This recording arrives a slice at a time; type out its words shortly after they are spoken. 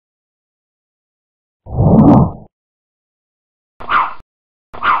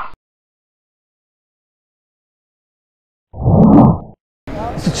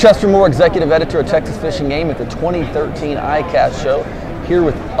This is Chester Moore, Executive Editor of Texas Fishing Game at the 2013 ICAST show, here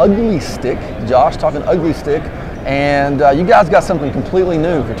with Ugly Stik. Josh talking Ugly Stik, and you guys got something completely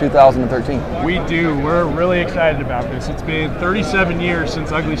new for 2013. We do. We're really excited about this. It's been 37 years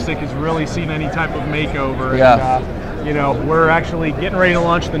since Ugly Stik has really seen any type of makeover. Yeah. And, you know, we're actually getting ready to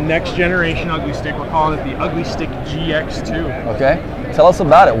launch the next generation Ugly Stik. We're calling it the Ugly Stik GX2. Okay. Tell us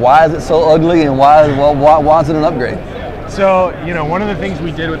about it. Why is it so ugly, and why is it an upgrade? So, you know, one of the things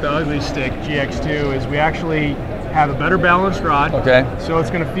we did with the Ugly Stik GX2 is we actually have a better balanced rod. Okay. So it's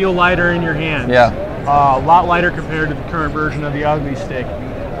going to feel lighter in your hands. Yeah. A lot lighter compared to the current version of the Ugly Stik.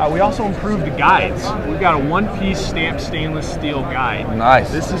 We also improved the guides. We've got a one-piece stamped stainless steel guide.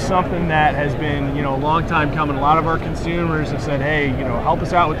 Nice. This is something that has been, you know, a long time coming. A lot of our consumers have said, hey, you know, help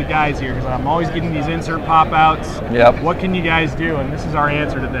us out with the guides here, because I'm always getting these insert pop-outs. Yep. What can you guys do? And this is our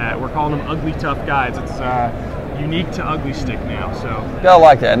answer to that. We're calling them Ugly Tough guides. It's unique to Ugly Stik now. So yeah, I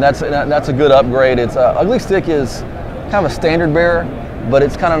like that, and that's a good upgrade. It's Ugly Stik is kind of a standard bearer, but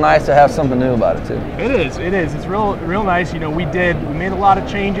it's kind of nice to have something new about it too. It is. It's real nice. You know, we made a lot of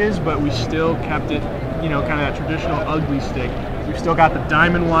changes, but we still kept it, you know, kind of that traditional Ugly Stik. We've still got the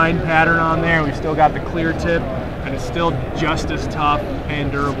diamond wind pattern on there. We've still got the clear tip, and it's still just as tough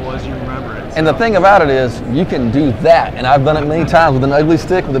and durable as you remember it. And the thing about it is, you can do that, and I've done it many times with an Ugly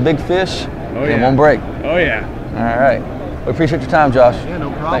Stik with a big fish. Oh, and it won't break. Oh yeah. All right. We appreciate your time, Josh. Yeah,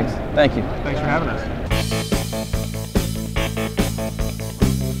 no problem. Thanks. Thank you. Thanks for having us.